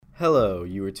Hello,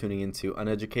 you are tuning into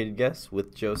Uneducated Guests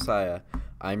with Josiah.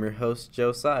 I'm your host,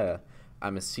 Josiah.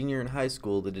 I'm a senior in high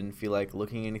school that didn't feel like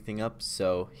looking anything up,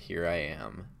 so here I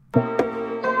am.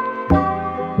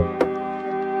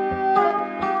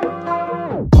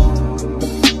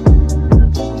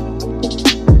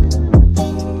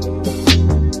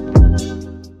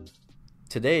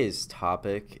 Today's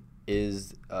topic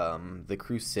is the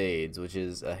Crusades, which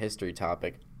is a history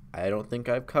topic I don't think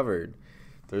I've covered.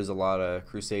 There's a lot of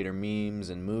Crusader memes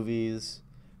and movies,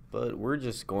 but we're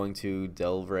just going to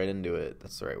delve right into it.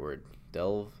 That's the right word.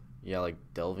 Delve? Yeah, like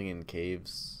delving in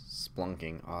caves.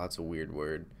 Splunking. Oh, that's a weird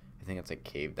word. I think it's like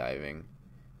cave diving.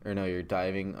 Or no, you're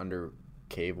diving under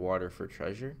cave water for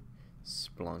treasure?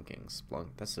 Splunking.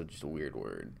 Splunk. That's just a weird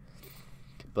word.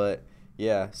 But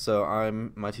yeah, so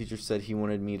my teacher said he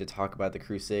wanted me to talk about the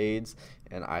Crusades,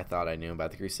 and I thought I knew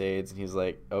about the Crusades, and he's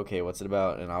like, okay, what's it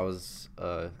about? And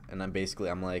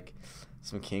I'm like,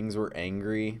 some kings were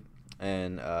angry,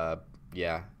 and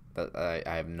yeah, I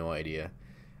have no idea.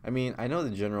 I mean, I know the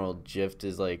general gist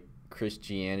is like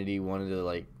Christianity wanted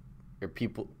to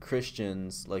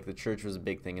Christians, like the church was a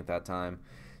big thing at that time,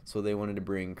 so they wanted to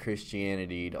bring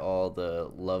Christianity to all the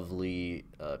lovely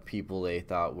people they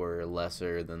thought were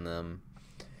lesser than them.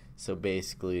 So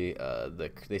basically,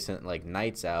 they sent like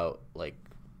knights out, like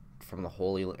from the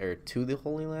to the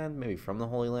Holy Land, maybe from the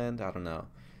Holy Land. I don't know.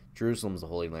 Jerusalem's the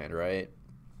Holy Land, right?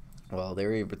 Well, they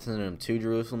were either sending them to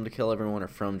Jerusalem to kill everyone or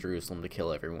from Jerusalem to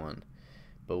kill everyone,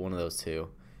 but one of those two.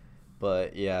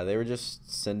 But yeah, they were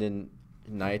just sending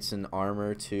knights in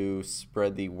armor to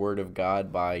spread the word of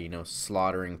God by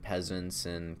slaughtering peasants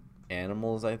and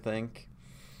animals. I think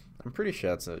I'm pretty sure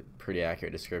that's a pretty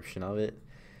accurate description of it.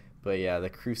 But yeah, the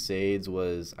Crusades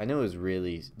I know it was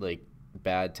really like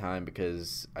bad time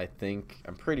because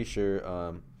I'm pretty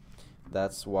sure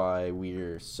that's why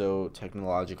we're so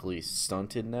technologically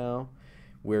stunted now,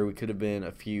 where we could have been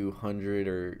a few hundred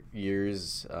or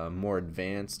years more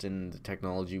advanced in the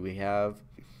technology we have,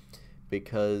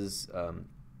 because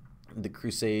the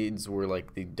Crusades were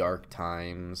like the dark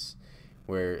times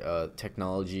where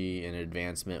technology and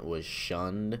advancement was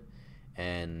shunned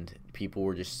and people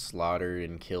were just slaughtered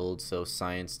and killed, so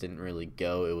science didn't really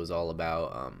go. It was all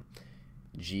about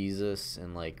Jesus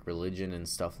and like religion and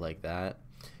stuff like that,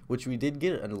 which we did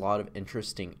get a lot of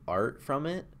interesting art from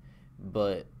it,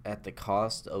 but at the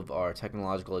cost of our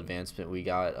technological advancement, we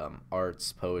got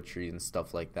arts, poetry, and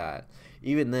stuff like that.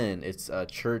 Even then, it's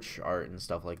church art and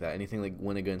stuff like that. Anything like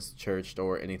went against the church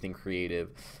or anything creative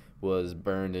was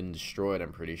burned and destroyed,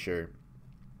 I'm pretty sure,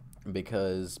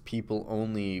 because people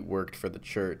only worked for the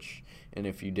church, and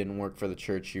if you didn't work for the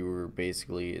church, you were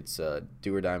basically, it's a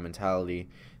do or die mentality.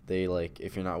 They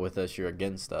if you're not with us, you're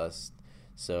against us.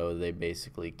 So they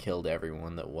basically killed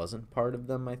everyone that wasn't part of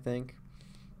them, I think.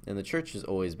 And the church has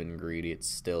always been greedy. It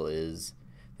still is.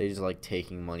 They just like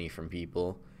taking money from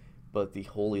people. But the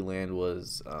Holy Land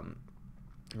was,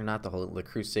 the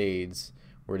Crusades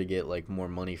were to get like more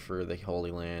money for the Holy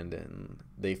Land, and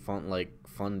they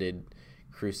funded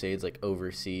Crusades like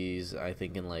overseas, I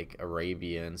think in like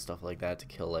Arabia and stuff like that, to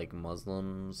kill like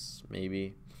Muslims,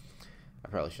 maybe. I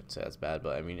probably shouldn't say that's bad,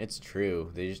 but I mean, it's true.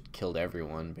 They just killed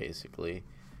everyone, basically.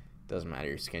 Doesn't matter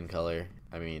your skin color.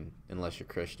 I mean, unless you're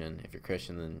Christian. If you're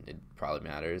Christian, then it probably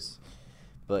matters.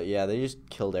 But yeah, they just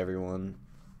killed everyone.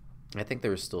 I think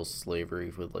there was still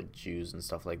slavery with like Jews and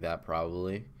stuff like that,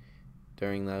 probably,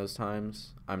 during those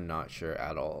times. I'm not sure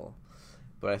at all.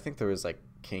 But I think there was like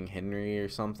King Henry or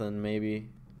something, maybe.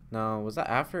 No, was that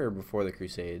after or before the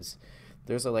Crusades?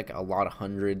 There's like a lot of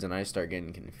hundreds, and I start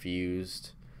getting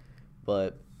confused.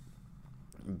 But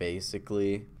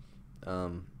basically, I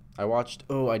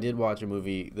did watch a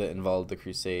movie that involved the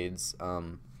Crusades.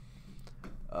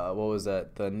 What was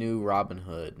that? The new Robin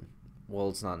Hood. Well,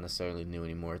 it's not necessarily new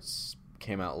anymore. It's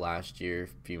came out last year, a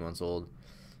few months old.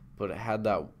 But it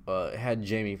had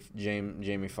Jamie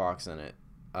Foxx in it.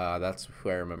 That's who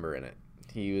I remember in it.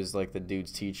 He was like the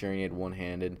dude's teacher, and he had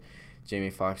one-handed.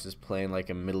 Jamie Foxx is playing like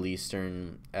a Middle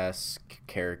Eastern-esque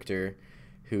character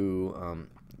who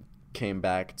came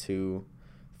back to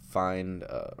find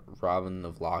Robin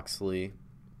of Locksley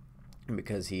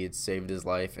because he had saved his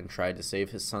life and tried to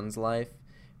save his son's life,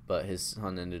 but his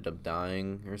son ended up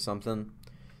dying or something.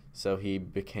 So he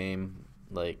became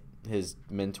like his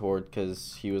mentor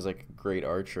because he was like a great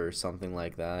archer or something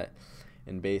like that.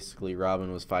 And basically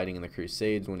Robin was fighting in the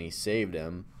Crusades when he saved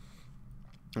him.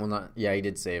 Well, he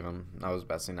did save him. I was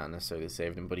about to say not necessarily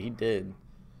saved him, but he did.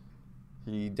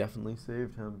 He definitely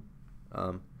saved him.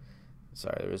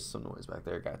 Sorry, there was some noise back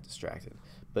there. Got distracted.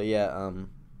 But yeah,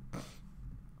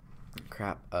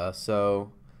 crap.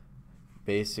 So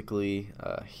basically,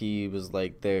 he was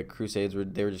like, the Crusades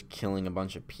they were just killing a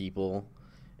bunch of people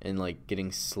and like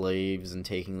getting slaves and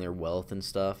taking their wealth and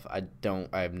stuff. I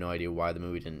have no idea why the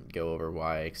movie didn't go over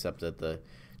why, except that the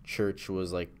church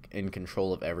was like in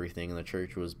control of everything and the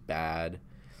church was bad,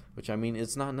 which, I mean,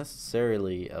 it's not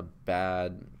necessarily a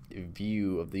bad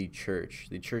view of the church.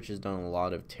 The church has done a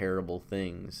lot of terrible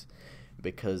things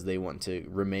because they want to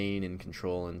remain in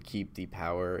control and keep the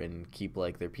power and keep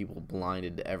like their people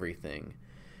blinded to everything.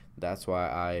 That's why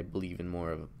I believe in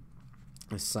more of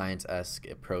a science-esque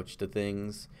approach to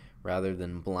things rather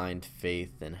than blind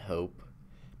faith and hope,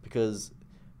 because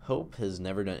hope has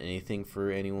never done anything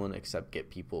for anyone except get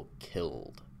people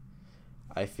killed.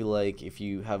 I feel like if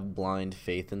you have blind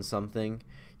faith in something,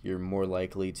 you're more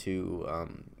likely to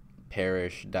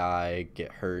perish, die,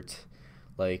 get hurt.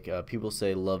 Like, people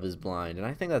say love is blind, and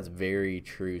I think that's a very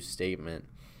true statement,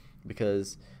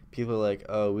 because people are like,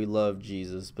 oh, we love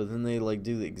Jesus, but then they like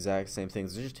do the exact same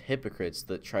things. They're just hypocrites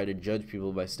that try to judge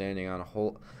people by standing on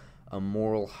a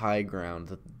moral high ground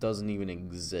that doesn't even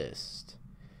exist.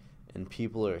 And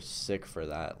people are sick for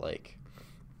that. Like,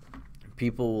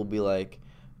 people will be like,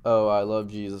 oh, I love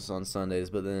Jesus on Sundays,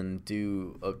 but then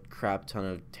do a crap ton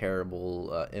of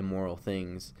terrible, immoral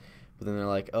things. But then they're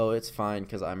like, oh, it's fine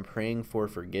because I'm praying for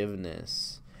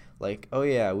forgiveness. Like, oh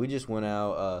yeah, we just went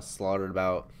out, slaughtered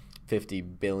about 50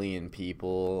 billion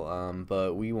people,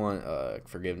 but we want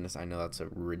forgiveness. I know that's a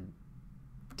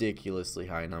ridiculously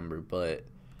high number, but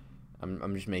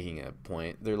I'm just making a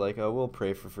point. They're like, oh, we'll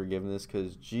pray for forgiveness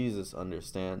because Jesus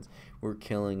understands. We're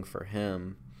killing for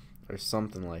him, or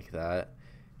something like that.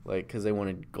 Like, because they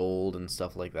wanted gold and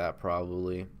stuff like that,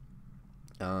 probably.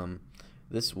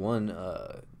 This one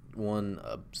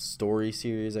story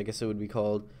series, I guess it would be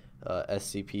called,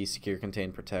 SCP, Secure,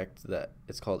 Contain, Protect, that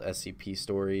it's called SCP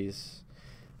Stories.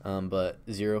 But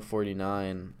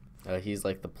 049, he's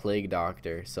like the plague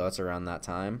doctor, so that's around that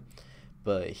time.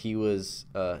 But he was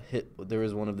there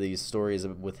was one of these stories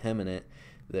with him in it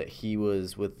that he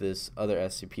was with this other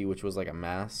SCP, which was like a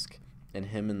mask, and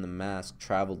him and the mask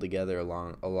traveled together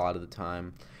along a lot of the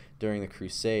time during the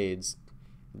Crusades,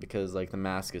 because like the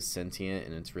mask is sentient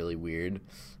and it's really weird.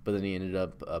 But then he ended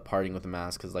up parting with the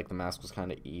mask because like the mask was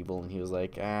kind of evil, and he was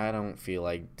like, I don't feel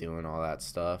like doing all that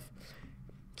stuff.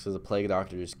 So the plague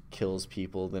doctor just kills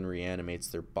people, then reanimates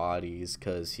their bodies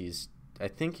because I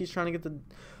think he's trying to get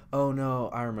oh no,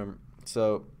 I remember.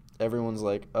 So everyone's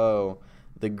like, oh,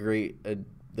 the great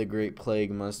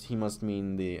plague must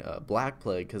mean the Black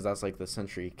Plague, because that's like the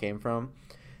century he came from.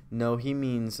 No, he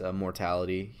means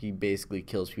mortality. He basically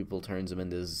kills people, turns them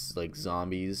into like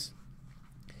zombies,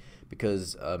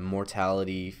 because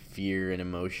mortality, fear, and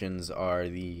emotions are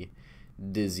the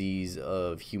disease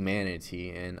of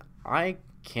humanity. And I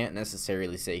can't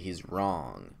necessarily say he's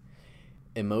wrong.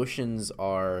 Emotions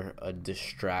are a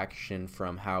distraction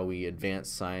from how we advance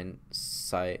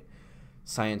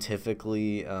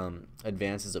scientifically,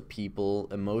 advance as a people.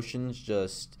 Emotions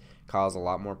just cause a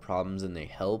lot more problems than they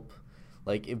help.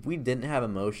 Like, if we didn't have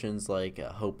emotions like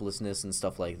hopelessness and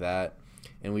stuff like that,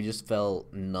 and we just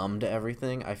felt numb to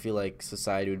everything, I feel like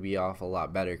society would be off a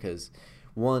lot better, because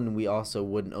one, we also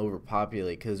wouldn't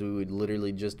overpopulate, because we would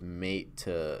literally just mate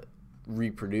to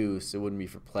reproduce. It wouldn't be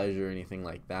for pleasure or anything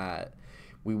like that.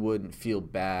 We wouldn't feel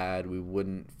bad. We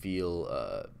wouldn't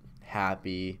feel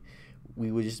happy.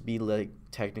 We would just be like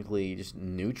technically just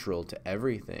neutral to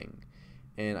everything.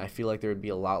 And I feel like there would be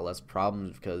a lot less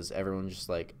problems because everyone's just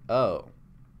like, oh.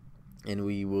 And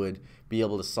we would be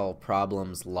able to solve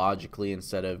problems logically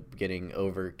instead of getting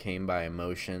overcame by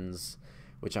emotions,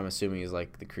 which I'm assuming is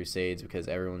like the Crusades, because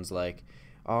everyone's like,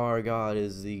 our God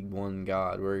is the one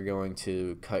God. We're going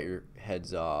to cut your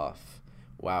heads off.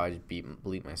 Wow, I just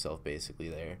bleeped myself basically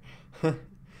there.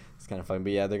 It's kind of fun.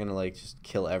 But yeah, they're going to like just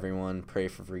kill everyone, pray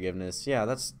for forgiveness. Yeah,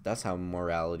 that's how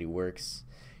morality works.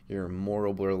 Your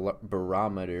moral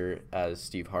barometer, as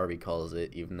Steve Harvey calls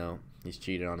it, even though he's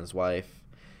cheated on his wife.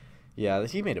 Yeah,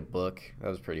 he made a book. That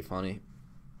was pretty funny.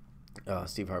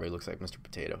 Steve Harvey looks like Mr.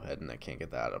 Potato Head, and I can't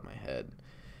get that out of my head.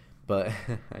 But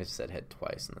I said head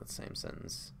twice in that same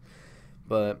sentence.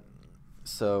 But,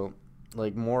 so,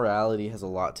 like, morality has a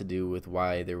lot to do with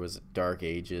why there was dark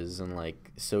ages, and,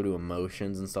 like, so do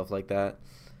emotions and stuff like that.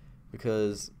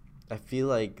 Because I feel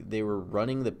like they were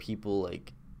running the people,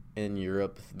 like, in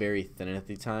Europe very thin at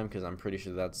the time, because I'm pretty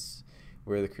sure that's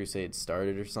where the Crusades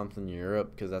started or something in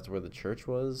Europe, because that's where the church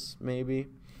was, maybe.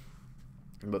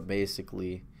 But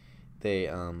basically, they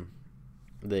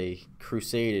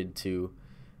crusaded to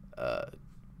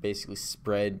basically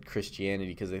spread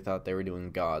Christianity because they thought they were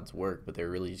doing God's work, but they're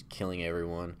really just killing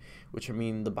everyone. Which, I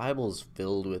mean, the Bible is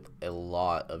filled with a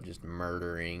lot of just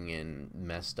murdering and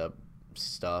messed up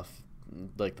stuff.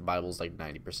 Like, the Bible's like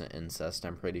 90% incest,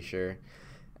 I'm pretty sure.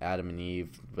 Adam and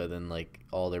Eve, but then like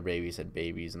all their babies had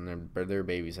babies, and their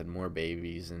babies had more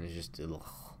babies, and it's just a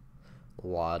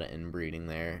lot of inbreeding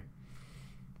there.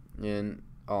 And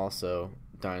also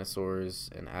dinosaurs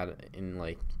and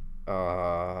like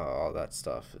all that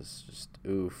stuff is just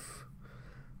oof.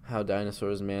 How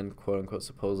dinosaurs, man, quote unquote,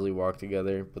 supposedly walk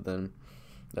together, but then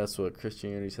that's what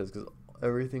Christianity says, because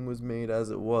everything was made as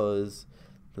it was.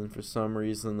 Then for some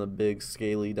reason the big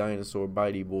scaly dinosaur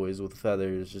bitey boys with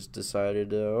feathers just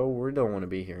decided, we don't want to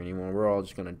be here anymore. We're all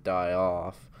just going to die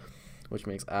off, which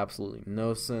makes absolutely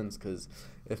no sense, because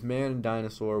if man and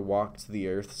dinosaur walked the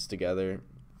earths together,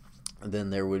 then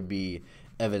there would be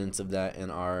evidence of that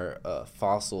in our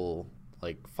fossil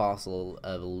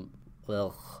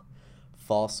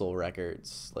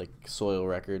records, like soil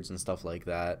records and stuff like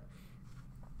that,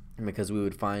 because we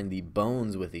would find the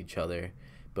bones with each other.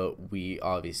 But we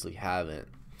obviously haven't,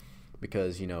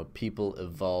 because, you know, people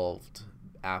evolved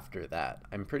after that.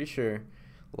 I'm pretty sure,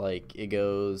 like, it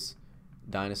goes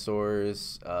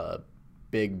dinosaurs,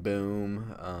 big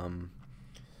boom,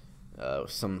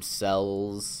 some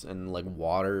cells and, like,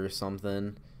 water or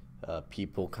something.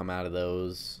 People come out of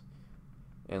those.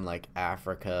 In, like,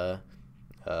 Africa,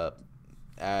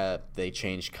 they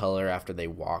change color after they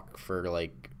walk for,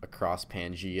 like, across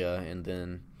Pangea, and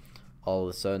then all of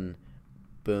a sudden,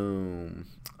 boom,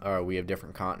 we have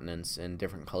different continents and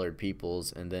different colored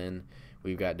peoples, and then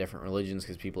we've got different religions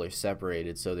because people are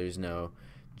separated, so there's no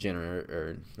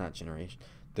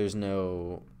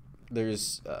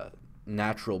there's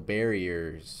natural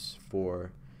barriers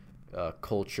for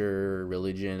culture,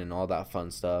 religion, and all that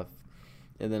fun stuff.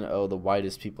 And then, the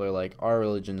whitest people are like, our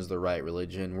religion is the right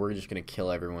religion, we're just going to kill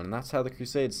everyone, and that's how the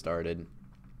Crusades started.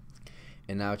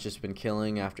 And now it's just been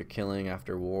killing after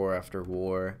war after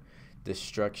war.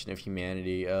 Destruction of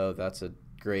humanity. That's a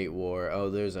great war.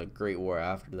 There's a great war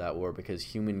after that war, because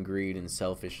human greed and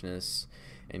selfishness,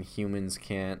 and humans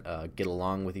can't get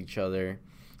along with each other,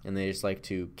 and they just like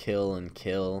to kill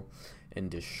and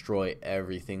destroy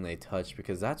everything they touch,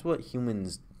 because that's what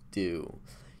humans do.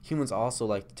 Humans also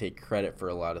like to take credit for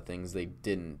a lot of things they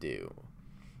didn't do.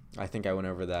 I think I went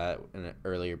over that in an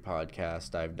earlier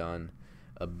podcast I've done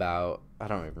about, I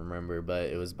don't even remember, but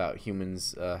it was about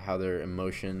humans, how their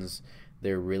emotions,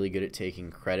 they're really good at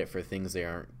taking credit for things they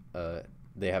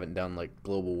haven't done, like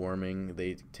global warming.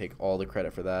 They take all the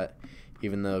credit for that,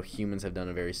 even though humans have done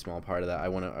a very small part of that.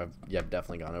 I've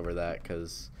definitely gone over that,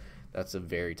 because that's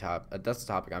a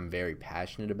topic I'm very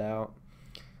passionate about.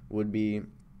 Would be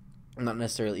not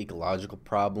necessarily ecological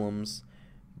problems,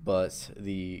 but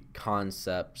the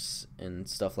concepts and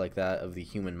stuff like that of the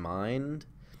human mind.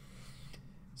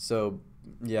 So,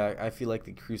 yeah, I feel like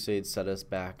the Crusades set us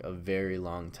back a very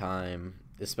long time,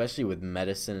 especially with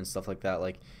medicine and stuff like that.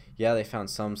 Like, yeah, they found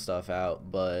some stuff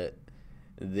out, but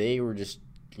they were just,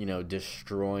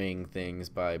 destroying things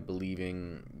by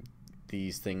believing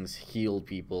these things healed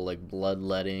people, like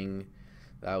bloodletting.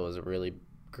 That was a really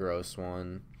gross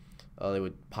one. They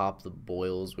would pop the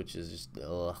boils, which is just,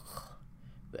 the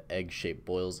egg-shaped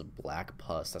boils of black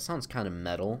pus. That sounds kind of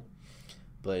metal,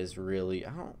 but it's really,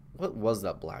 what was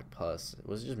that black pus?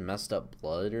 Was it just messed up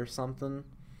blood or something?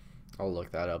 I'll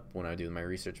look that up when I do my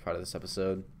research part of this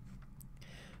episode.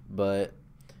 But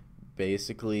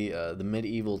basically, the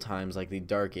medieval times, like the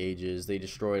Dark Ages, they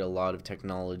destroyed a lot of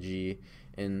technology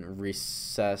and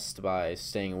recessed by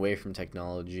staying away from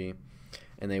technology.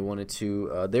 And they wanted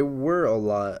to, there were a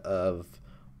lot of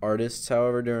artists,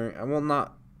 however,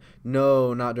 not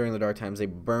during the Dark Times. They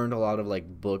burned a lot of,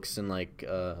 like, books and, like,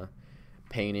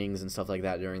 paintings and stuff like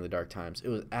that during the Dark Times. It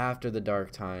was after the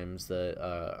Dark Times that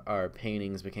our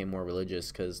paintings became more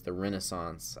religious, because the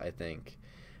Renaissance, I think.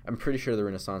 I'm pretty sure the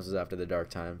Renaissance was after the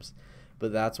Dark Times.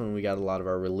 But that's when we got a lot of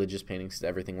our religious paintings, because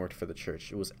everything worked for the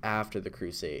church. It was after the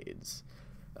Crusades.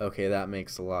 Okay, that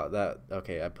makes a lot.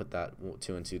 I put that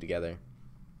 2 and 2 together.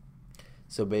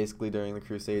 So basically, during the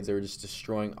Crusades, they were just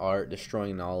destroying art,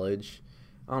 destroying knowledge.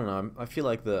 I don't know. I feel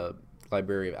like the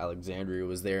Library of Alexandria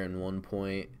was there in one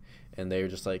point, and they were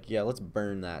just like, yeah, let's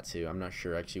burn that too. I'm not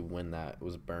sure actually when that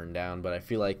was burned down, but I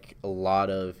feel like a lot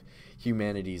of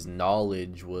humanity's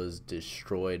knowledge was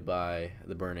destroyed by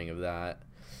the burning of that.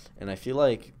 And I feel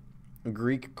like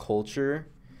Greek culture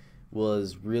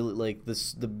was really, like,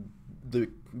 the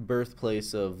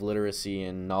birthplace of literacy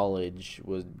and knowledge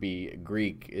would be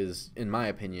Greek, in my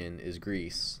opinion, is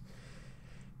Greece.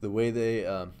 The way they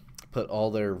put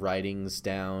all their writings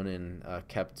down and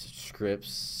kept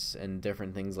scripts and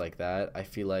different things like that. I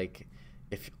feel like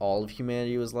if all of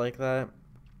humanity was like that,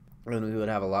 then we would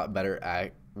have a lot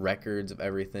better records of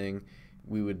everything.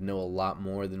 We would know a lot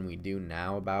more than we do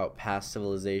now about past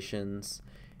civilizations.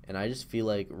 And I just feel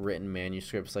like written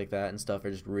manuscripts like that and stuff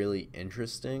are just really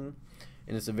interesting.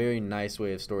 And it's a very nice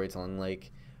way of storytelling.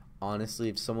 Like, honestly,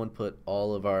 if someone put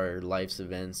all of our life's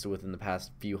events within the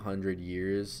past few hundred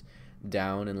years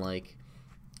down in, like,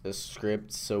 a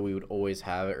script so we would always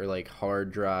have it, or, like,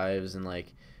 hard drives, and,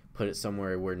 like, put it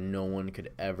somewhere where no one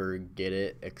could ever get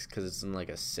it because it's in, like,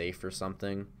 a safe or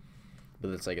something. But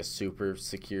it's, like, a super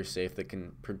secure safe that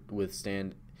can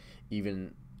withstand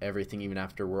even everything, even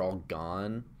after we're all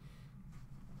gone.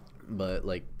 But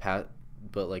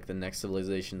the next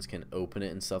civilizations can open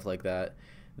it and stuff like that.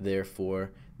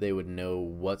 Therefore, they would know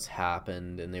what's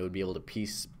happened, and they would be able to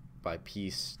piece by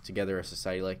piece together a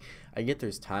society. Like, I get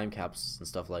there's time capsules and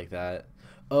stuff like that.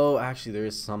 Oh, actually, there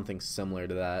is something similar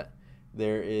to that.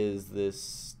 There is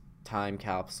this time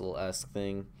capsule-esque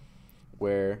thing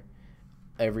where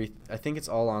I think it's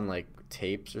all on, like,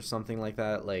 tapes or something like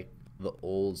that, like the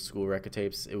old school record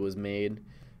tapes it was made,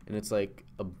 and it's like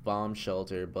a bomb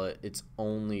shelter, but it's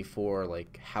only for,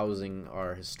 like, housing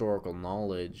our historical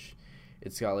knowledge.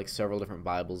 It's got, like, several different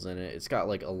Bibles in it. It's got,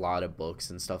 like, a lot of books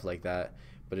and stuff like that,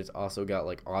 but it's also got,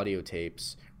 like, audio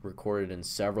tapes recorded in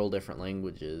several different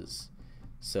languages.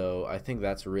 So I think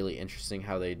that's really interesting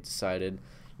how they decided,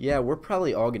 yeah, we're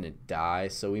probably all going to die,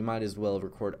 so we might as well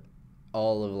record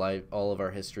all of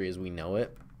our history as we know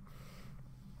it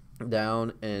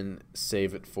down and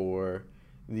save it for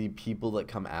the people that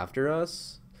come after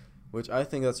us, which I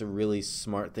think that's a really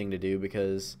smart thing to do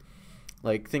because,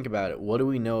 like, think about it. What do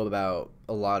we know about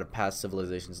a lot of past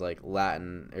civilizations like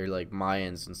Latin or, like,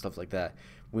 Mayans and stuff like that?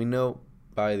 We know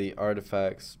by the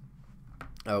artifacts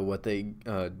what they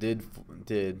did.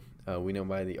 We know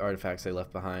by the artifacts they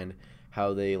left behind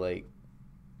how they, like,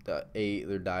 ate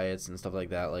their diets and stuff like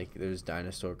that. Like, there's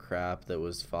dinosaur crap that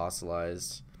was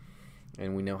fossilized,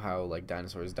 and we know how, like,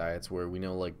 dinosaurs' diets were. We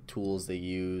know, like, tools they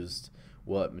used,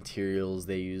 what materials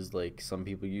they used. Like, some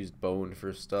people used bone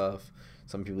for stuff,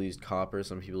 some people used copper,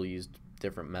 some people used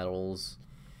different metals.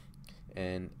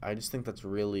 And I just think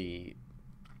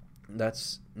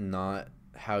that's not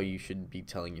how you should be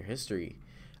telling your history.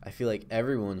 I feel like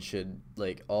everyone should,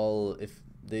 like, if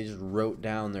they just wrote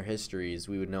down their histories,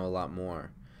 we would know a lot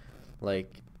more.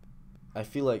 Like, I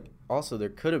feel like also there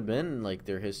could have been, like,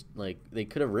 they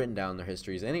could have written down their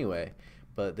histories anyway,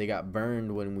 but they got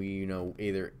burned when we,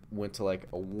 either went to, like,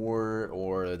 a war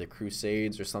or the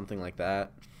Crusades or something like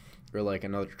that, or, like,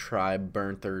 another tribe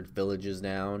burnt their villages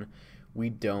down.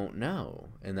 We don't know.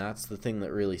 And that's the thing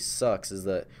that really sucks, is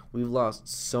that we've lost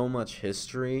so much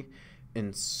history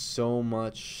and so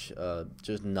much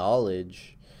just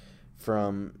knowledge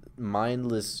from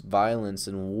mindless violence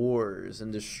and wars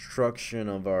and destruction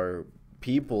of our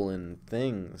people and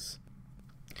things.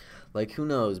 Like, who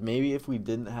knows? Maybe if we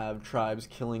didn't have tribes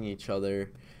killing each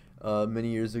other many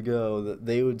years ago, that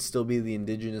they would still be the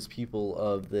indigenous people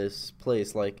of this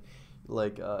place. Like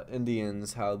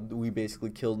Indians, how we basically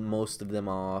killed most of them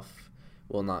off.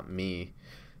 Well, not me,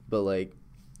 but, like,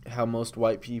 how most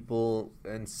white people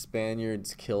and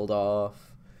Spaniards killed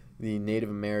off the Native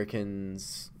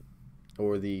Americans,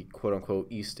 or the quote-unquote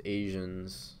East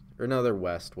Asians, or no, they're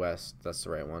West, that's the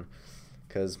right one,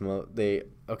 because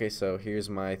so here's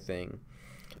my thing.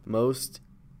 Most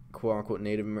quote-unquote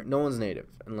no one's native,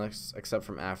 except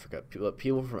from Africa.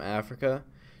 People from Africa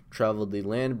traveled the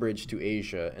land bridge to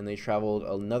Asia, and they traveled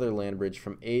another land bridge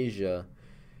from Asia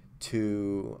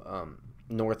to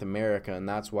North America, and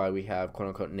that's why we have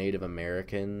quote-unquote Native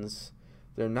Americans.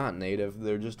 They're not native,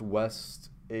 they're just West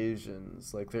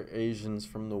Asians. Like, they're Asians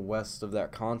from the west of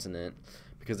that continent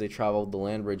because they traveled the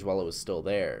land bridge while it was still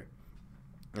there.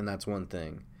 And that's one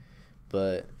thing.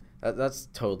 But that's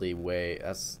totally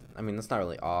that's not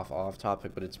really off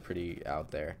topic, but it's pretty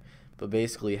out there. But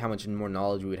basically, how much more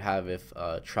knowledge we would have if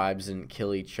tribes didn't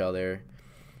kill each other.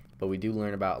 But we do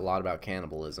learn a lot about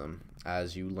cannibalism,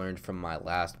 as you learned from my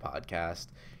last podcast,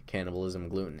 Cannibalism,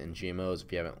 Gluten, and GMOs.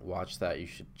 If you haven't watched that, you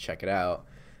should check it out.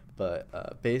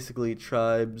 But basically,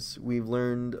 tribes, we've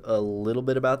learned a little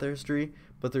bit about their history,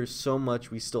 but there's so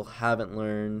much we still haven't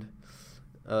learned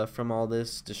from all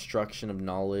this destruction of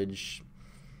knowledge.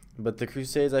 But the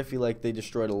Crusades, I feel like they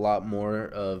destroyed a lot more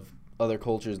of other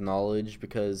cultures' knowledge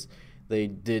because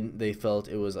they felt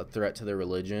it was a threat to their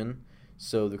religion.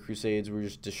 So the Crusades were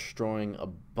just destroying a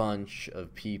bunch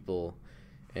of people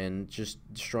and just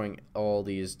destroying all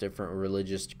these different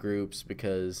religious groups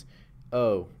because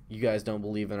oh, you guys don't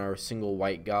believe in our single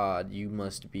white God, you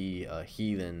must be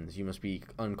heathens, you must be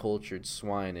uncultured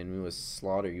swine, and we must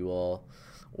slaughter you all,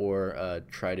 or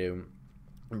try to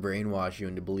brainwash you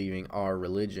into believing our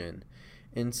religion.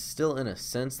 And still, in a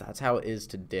sense, that's how it is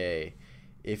today.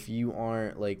 If you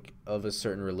aren't like of a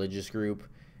certain religious group,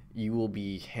 you will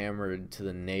be hammered to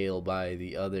the nail by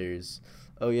the others.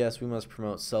 Oh yes, we must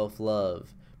promote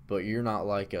self-love, but you're not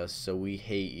like us, so we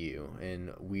hate you,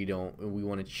 and we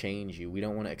want to change you. We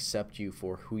don't want to accept you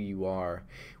for who you are.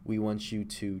 We want you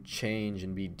to change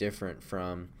and be different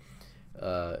from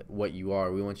what you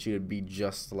are. We want you to be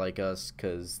just like us,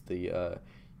 because the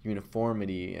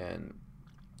uniformity, and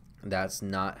that's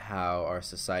not how our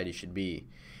society should be.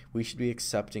 We should be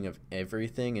accepting of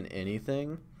everything and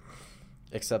anything,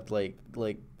 except like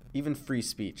even free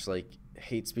speech, like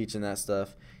hate speech and that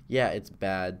stuff. Yeah, it's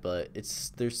bad, but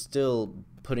they're still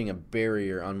putting a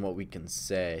barrier on what we can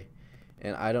say.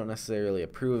 And I don't necessarily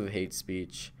approve of hate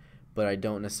speech, but I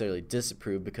don't necessarily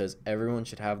disapprove, because everyone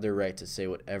should have their right to say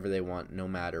whatever they want no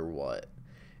matter what.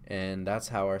 And that's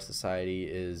how our society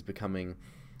is becoming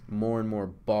more and more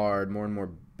barred, more and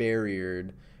more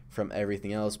barriered from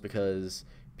everything else, because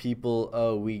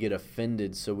we get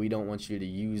offended, so we don't want you to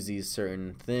use these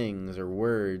certain things or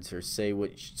words or say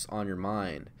what's on your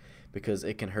mind, because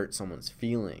it can hurt someone's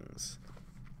feelings.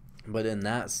 But in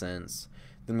that sense,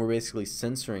 then we're basically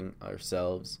censoring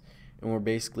ourselves, and we're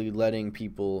basically letting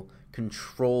people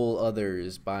control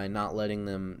others by not letting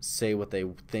them say what they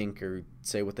think or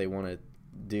say what they want to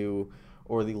do,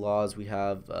 or the laws we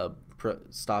have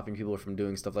stopping people from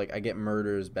doing stuff. Like, I get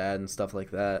murder is bad and stuff like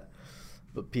that,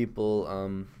 but people,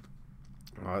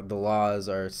 the laws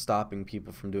are stopping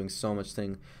people from doing so much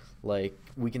thing. Like,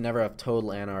 we can never have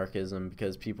total anarchism,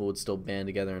 because people would still band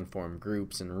together and form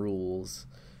groups and rules.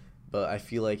 But I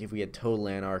feel like if we had total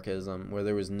anarchism, where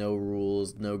there was no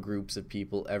rules, no groups of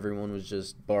people, everyone was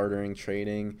just bartering,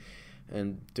 trading,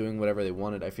 and doing whatever they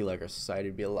wanted, I feel like our society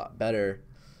would be a lot better.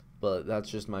 But that's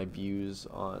just my views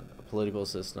on a political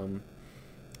system.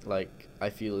 Like,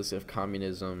 I feel as if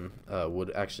communism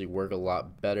would actually work a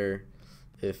lot better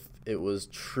if it was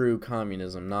true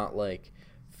communism, not like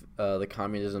the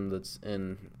communism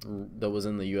that was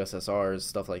in the USSR,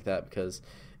 stuff like that, because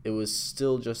it was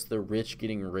still just the rich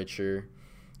getting richer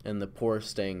and the poor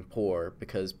staying poor,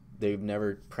 because they've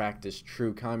never practiced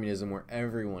true communism where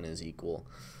everyone is equal.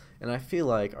 And I feel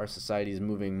like our society is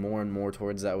moving more and more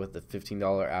towards that, with the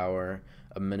 $15 hour,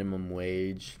 a minimum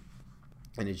wage,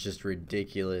 and it's just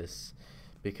ridiculous,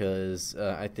 because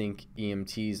I think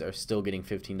EMTs are still getting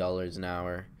 $15 an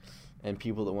hour, and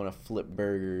people that want to flip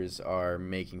burgers are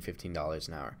making $15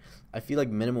 an hour. I feel like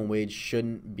minimum wage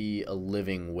shouldn't be a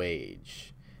living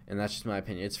wage, and that's just my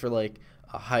opinion. It's for like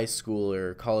a high school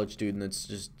or college student that's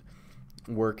just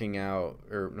working out,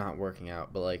 or not working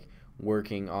out, but like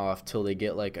working off till they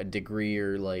get like a degree,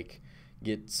 or like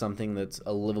get something that's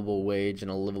a livable wage and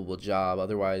a livable job.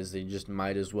 Otherwise, they just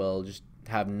might as well just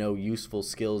have no useful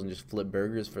skills and just flip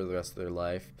burgers for the rest of their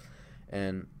life.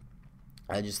 And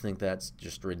I just think that's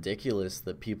just ridiculous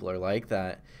that people are like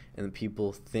that, and that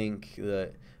people think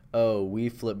that, oh, we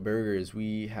flip burgers,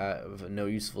 we have no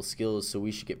useful skills, so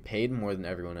we should get paid more than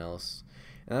everyone else.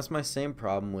 And that's my same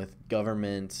problem with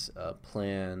government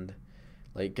planned,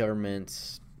 like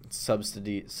government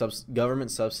subsidized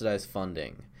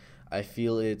funding. I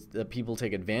feel that people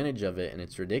take advantage of it, and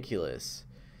it's ridiculous.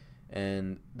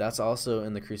 And that's also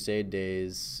in the Crusade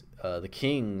days. The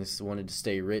kings wanted to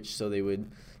stay rich, so they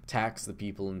would tax the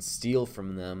people and steal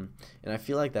from them. And I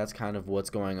feel like that's kind of what's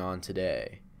going on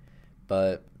today.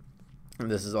 But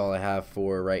this is all I have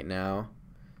for right now.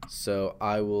 So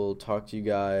I will talk to you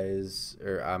guys,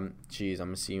 or I'm going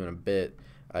to see you in a bit.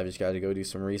 I've just got to go do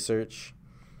some research.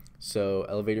 So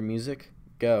elevator music,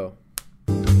 go.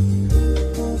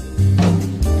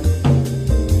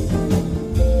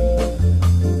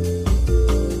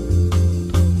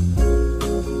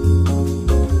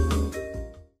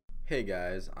 Hey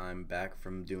guys, I'm back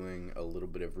from doing a little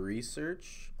bit of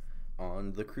research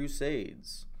on the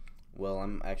Crusades. Well,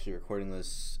 I'm actually recording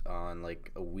this on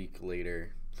like a week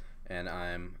later, and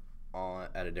I'm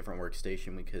at a different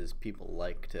workstation because people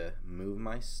like to move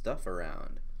my stuff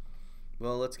around.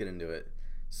 Well, let's get into it.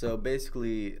 So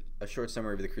basically, a short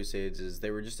summary of the Crusades is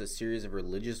they were just a series of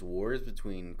religious wars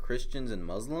between Christians and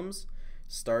Muslims,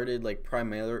 started like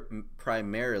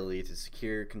primarily to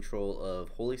secure control of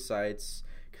holy sites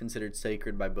considered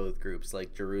sacred by both groups,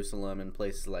 like Jerusalem and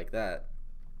places like that.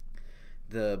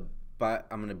 I'm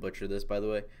going to butcher this, by the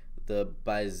way. The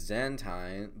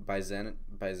Byzantines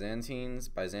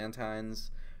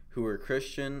who were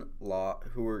Christian lost.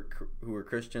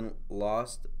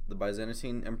 The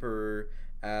Byzantine emperor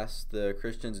asked the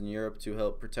Christians in Europe to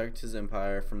help protect his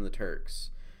empire from the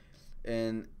Turks.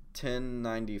 In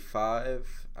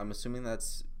 1095, I'm assuming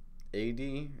that's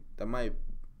AD.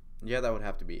 That would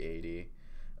have to be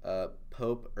AD.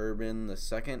 Pope Urban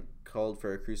II called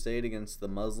for a crusade against the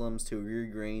Muslims to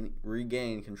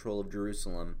regain control of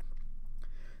Jerusalem.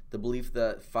 The belief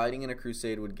that fighting in a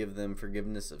crusade would give them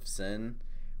forgiveness of sin,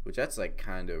 which that's like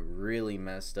kind of really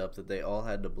messed up that they all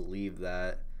had to believe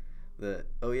that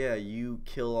oh yeah, you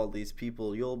kill all these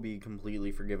people, you'll be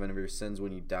completely forgiven of your sins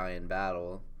when you die in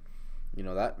battle. You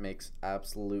know, that makes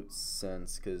absolute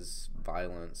sense, because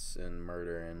violence and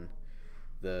murder and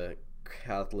the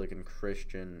Catholic and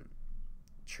Christian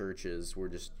churches were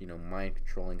just, mind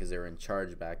controlling because they were in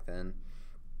charge back then.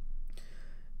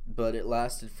 But it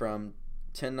lasted from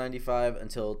 1095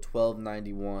 until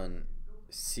 1291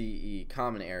 CE,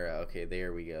 Common Era. Okay,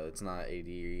 there we go. It's not AD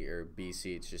or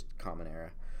BC, it's just Common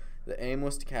Era. The aim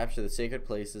was to capture the sacred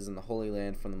places in the Holy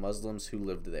Land from the Muslims who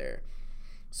lived there.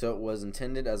 So it was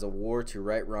intended as a war to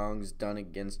right wrongs done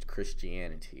against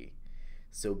Christianity.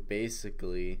 So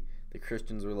basically, the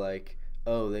Christians were like,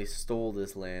 oh, they stole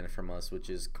this land from us, which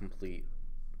is complete,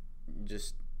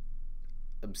 just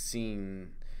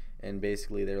obscene. And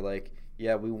basically, they're like,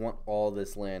 yeah, we want all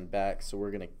this land back, so we're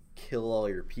going to kill all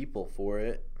your people for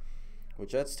it.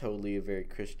 Which that's totally a very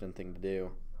Christian thing to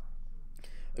do.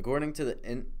 According to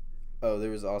there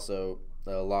was also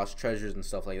lost treasures and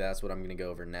stuff like that. That's what I'm going to go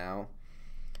over now.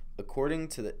 According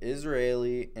to the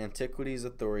Israeli Antiquities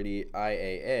Authority,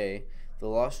 IAA, the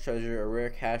lost treasure, a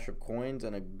rare cache of coins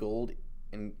and a gold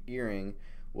earring,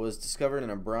 was discovered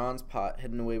in a bronze pot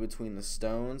hidden away between the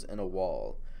stones and a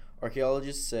wall.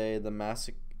 Archaeologists say the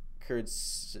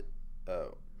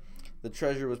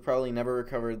treasure was probably never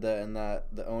recovered, and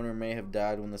that the owner may have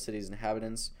died when the city's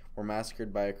inhabitants were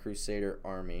massacred by a Crusader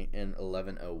army in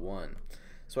 1101.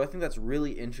 So I think that's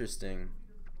really interesting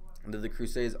that the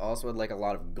Crusades also had like a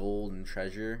lot of gold and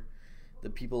treasure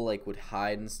that people like would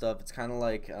hide and stuff. It's kind of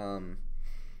like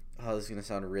this is gonna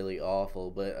sound really awful,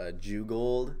 but Jew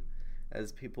gold,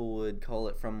 as people would call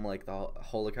it, from like the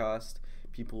Holocaust.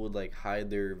 People would like hide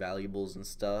their valuables and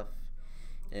stuff,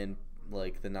 and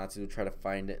like the Nazis would try to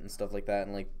find it and stuff like that.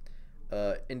 And like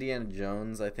Indiana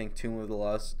Jones, I think the Tomb of the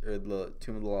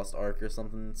Lost Ark or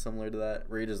something similar to that.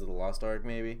 Raiders of the Lost Ark,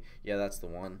 maybe. Yeah, that's the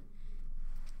one.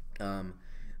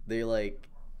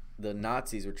 The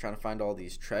Nazis were trying to find all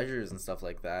these treasures and stuff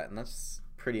like that, and that's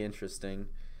pretty interesting,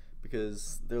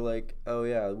 because they're like, oh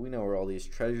yeah, we know where all these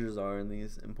treasures are and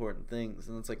these important things,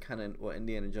 and it's like kind of what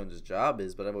Indiana Jones' job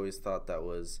is. But I've always thought that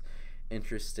was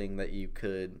interesting, that you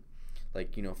could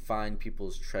like, find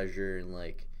people's treasure and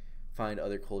like find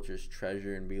other cultures'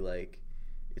 treasure and be like,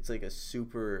 it's like a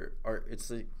super art. It's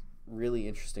a really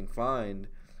interesting find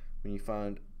when you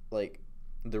find like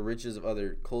the riches of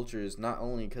other cultures, not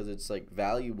only because it's like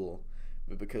valuable,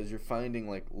 but because you're finding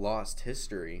like lost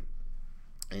history,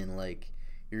 and like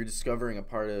you're discovering a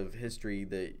part of history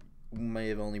that may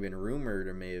have only been rumored,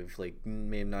 or may have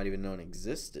not even known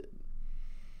existed.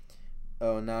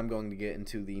 Oh, now I'm going to get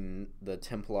into the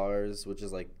Templars, which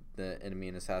is like the enemy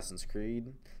in Assassin's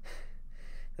Creed.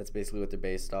 That's basically what they're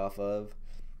based off of.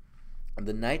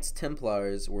 The Knights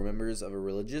Templars were members of a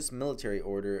religious military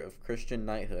order of Christian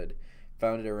knighthood,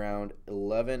 founded around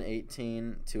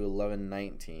 1118 to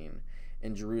 1119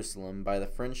 in Jerusalem by the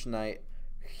French knight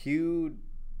Hugh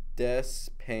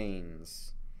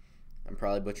Despains. I'm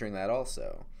probably butchering that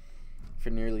also. For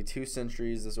nearly 2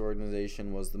 centuries, this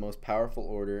organization was the most powerful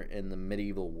order in the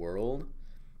medieval world,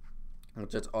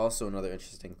 which is also another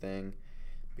interesting thing,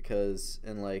 because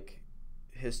in like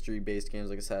history-based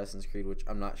games like Assassin's Creed, which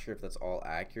I'm not sure if that's all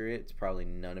accurate. It's probably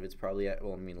none of it's probably a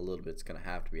little bit's gonna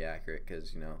have to be accurate,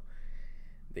 because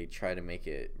they try to make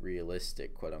it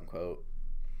realistic, quote unquote.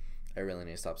 I really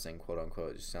need to stop saying quote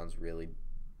unquote. It just sounds really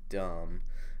dumb.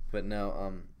 But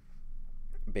no,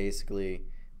 basically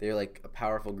they're like a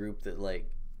powerful group that like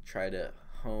try to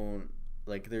hone,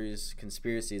 like there's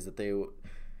conspiracies that they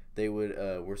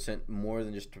were sent more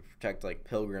than just to protect like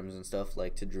pilgrims and stuff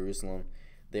like to Jerusalem.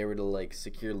 They were to like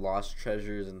secure lost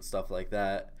treasures and stuff like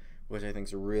that, which I think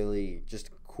is a really just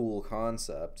cool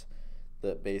concept,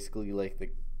 that basically like the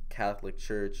Catholic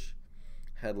Church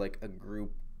had like a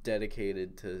group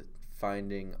dedicated to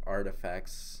finding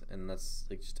artifacts, and that's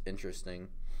like just interesting,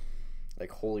 like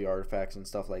holy artifacts and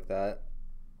stuff like that.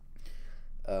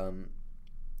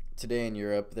 Today in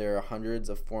Europe, there are hundreds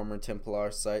of former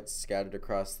Templar sites scattered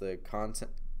across the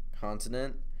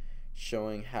continent,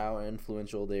 showing how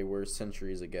influential they were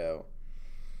centuries ago.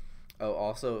 Oh,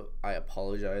 also, I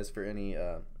apologize for any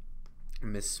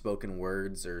misspoken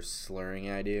words or slurring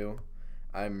I do.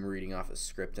 I'm reading off a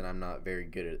script and I'm not very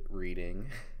good at reading.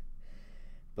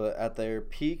 But at their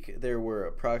peak, there were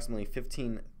approximately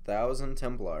 15,000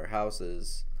 Templar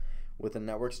houses, with a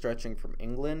network stretching from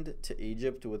England to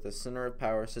Egypt, with a center of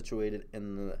power situated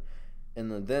in the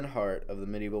then heart of the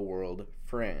medieval world,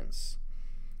 France.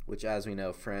 Which, as we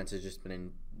know, France has just been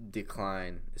in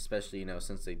decline, especially,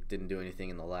 since they didn't do anything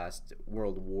in the last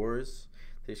world wars.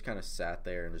 They just kind of sat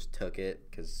there and just took it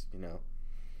because,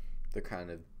 they're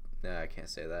kind of, I can't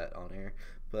say that on air,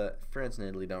 but France and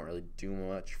Italy don't really do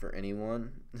much for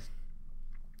anyone.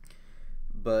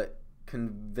 But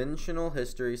conventional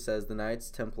history says the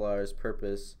Knights Templars'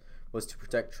 purpose was to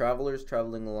protect travelers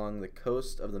traveling along the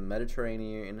coast of the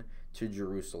Mediterranean to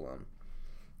Jerusalem.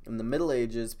 In the Middle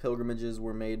Ages, pilgrimages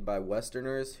were made by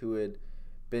Westerners who had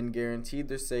been guaranteed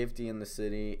their safety in the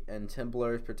city, and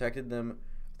Templars protected them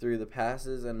through the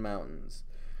passes and mountains.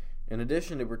 In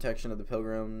addition to protection of the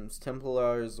pilgrims,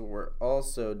 Templars were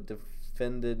also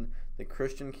defended the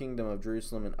Christian kingdom of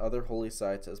Jerusalem and other holy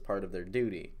sites as part of their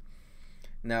duty.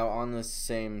 Now, on the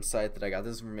same site that I got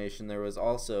this information, there was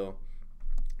also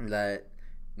that,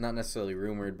 not necessarily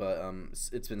rumored, but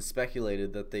it's been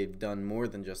speculated that they've done more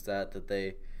than just that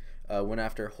they went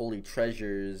after holy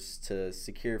treasures to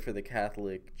secure for the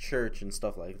Catholic Church and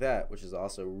stuff like that, which is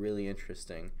also really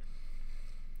interesting.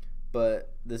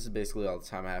 But this is basically all the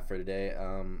time I have for today.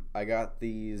 I got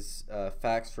these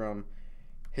facts from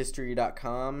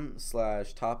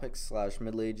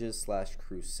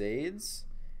history.com/topics/middle-ages/crusades,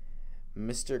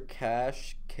 Mr.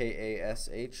 Cash,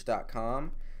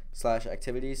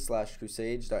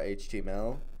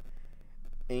 KASH.com/activities/crusades.html,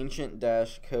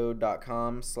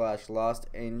 ancient-code.com/lost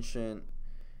ancient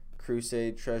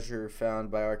crusade treasure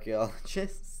found by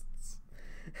archaeologists.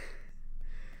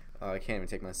 I can't even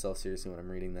take myself seriously when I'm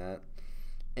reading that.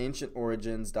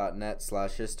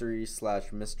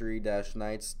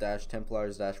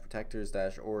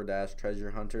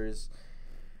 ancientorigins.net/history/mystery-knights-templars-protectors-or-treasure hunters.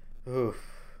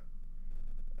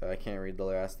 I can't read the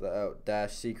rest of that out.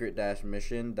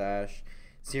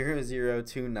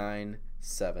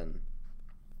 -secret-mission-00297.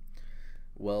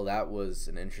 Well, that was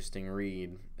an interesting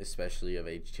read, especially of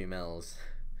HTMLs.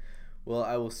 Well,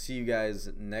 I will see you guys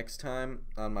next time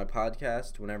on my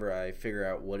podcast whenever I figure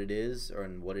out what it is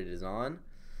and what it is on.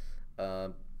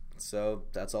 So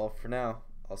that's all for now.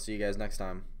 I'll see you guys next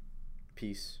time.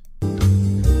 Peace.